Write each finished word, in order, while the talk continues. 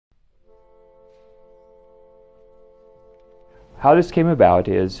How this came about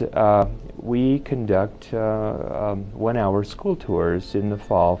is we conduct 1-hour school tours in the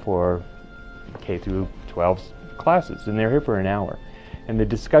fall for K through 12 classes, and they're here for an hour. And the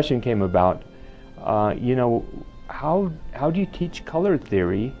discussion came about, you know, how do you teach color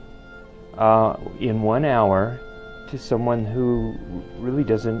theory in 1 hour to someone who really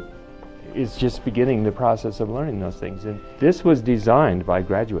is just beginning the process of learning those things? And this was designed by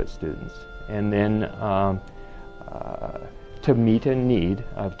graduate students, and then to meet a need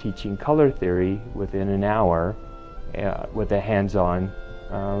of teaching color theory within an hour with a hands-on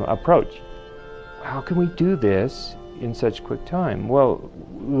approach. How can we do this in such quick time? Well,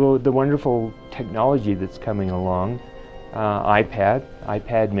 the wonderful technology that's coming along,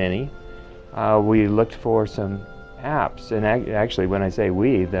 iPad mini, we looked for some apps, and actually when I say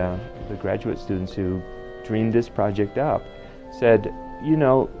we, the graduate students who dreamed this project up said, you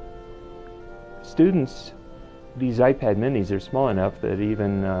know, students, these iPad minis are small enough that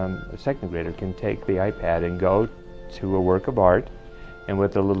even a second grader can take the iPad and go to a work of art, and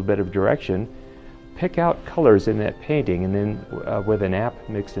with a little bit of direction, pick out colors in that painting, and then with an app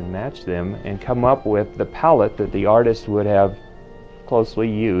mix and match them and come up with the palette that the artist would have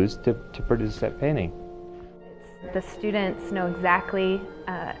closely used to produce that painting. The students know exactly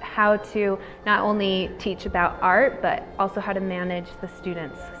how to not only teach about art, but also how to manage the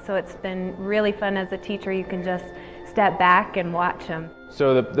students. So it's been really fun as a teacher. You can just step back and watch them.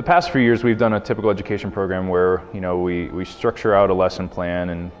 So the past few years we've done a typical education program where, you know, we structure out a lesson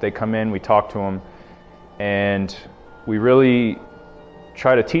plan, and they come in, we talk to them, and we really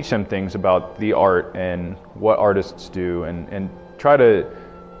try to teach them things about the art and what artists do, and try to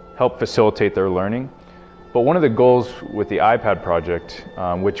help facilitate their learning. But one of the goals with the iPad project,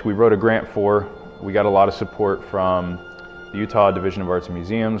 which we wrote a grant for, we got a lot of support from the Utah Division of Arts and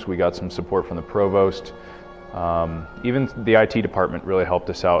Museums, we got some support from the provost, even the IT department really helped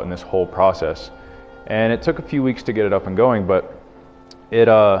us out in this whole process. And it took a few weeks to get it up and going, but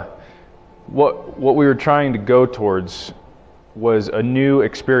what we were trying to go towards was a new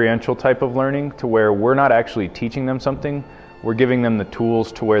experiential type of learning, to where we're not actually teaching them something, we're giving them the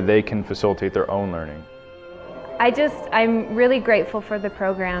tools to where they can facilitate their own learning. I'm really grateful for the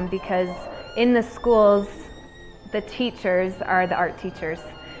program, because in the schools, the teachers are the art teachers,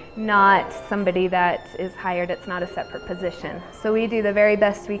 not somebody that is hired. It's not a separate position. So we do the very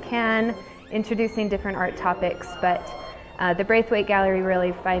best we can introducing different art topics, but the Braithwaite Gallery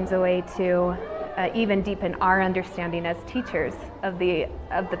really finds a way to even deepen our understanding as teachers of the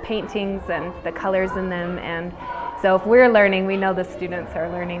paintings and the colors in them. And so if we're learning, we know the students are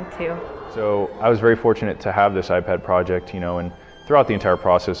learning too. So I was very fortunate to have this iPad project, you know, and throughout the entire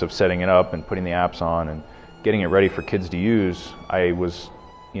process of setting it up and putting the apps on and getting it ready for kids to use, I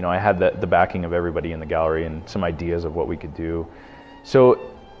had the backing of everybody in the gallery and some ideas of what we could do.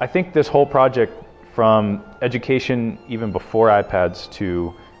 So I think this whole project, from education even before iPads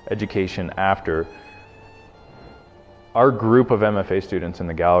to education after, our group of MFA students in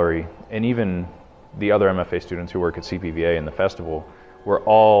the gallery, and even the other MFA students who work at CPVA and the festival, were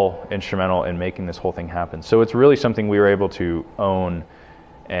all instrumental in making this whole thing happen. So it's really something we were able to own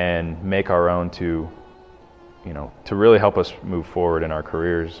and make our own to really help us move forward in our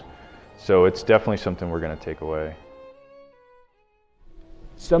careers. So it's definitely something we're going to take away.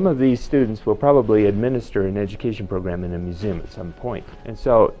 Some of these students will probably administer an education program in a museum at some point. And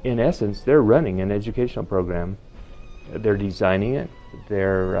so, in essence, they're running an educational program. They're designing it,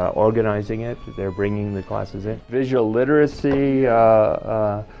 they're organizing it, they're bringing the classes in. Visual literacy,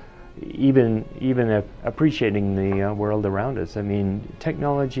 even appreciating the world around us. I mean,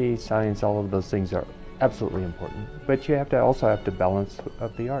 technology, science, all of those things are absolutely important. But you also have to balance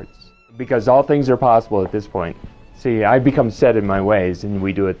of the arts, because all things are possible at this point. See, I become set in my ways, and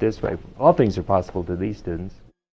we do it this way. All things are possible to these students.